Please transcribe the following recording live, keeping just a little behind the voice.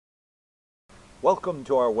Welcome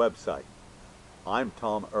to our website. I'm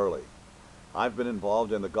Tom Early. I've been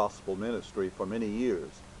involved in the gospel ministry for many years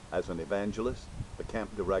as an evangelist, a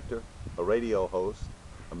camp director, a radio host,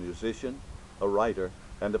 a musician, a writer,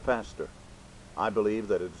 and a pastor. I believe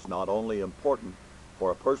that it is not only important for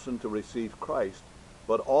a person to receive Christ,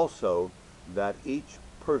 but also that each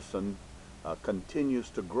person continues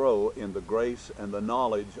to grow in the grace and the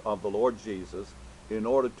knowledge of the Lord Jesus in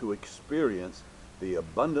order to experience the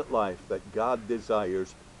abundant life that God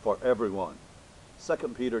desires for everyone. 2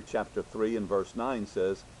 Peter chapter 3 and verse 9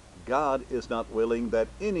 says, God is not willing that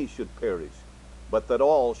any should perish, but that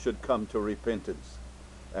all should come to repentance.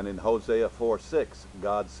 And in Hosea 4:6,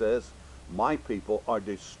 God says, my people are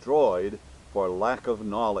destroyed for lack of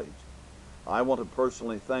knowledge. I want to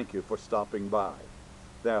personally thank you for stopping by.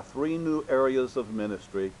 There are three new areas of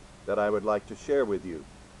ministry that I would like to share with you.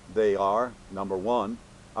 They are, number one,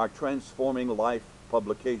 our Transforming Life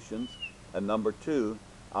publications, and number two,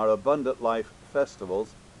 our Abundant Life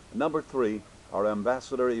festivals, and number three, our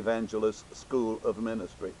Ambassador Evangelist School of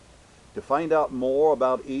Ministry. To find out more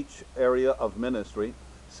about each area of ministry,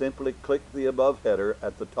 simply click the above header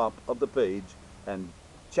at the top of the page and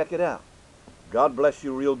check it out. God bless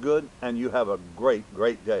you real good, and you have a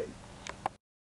great day.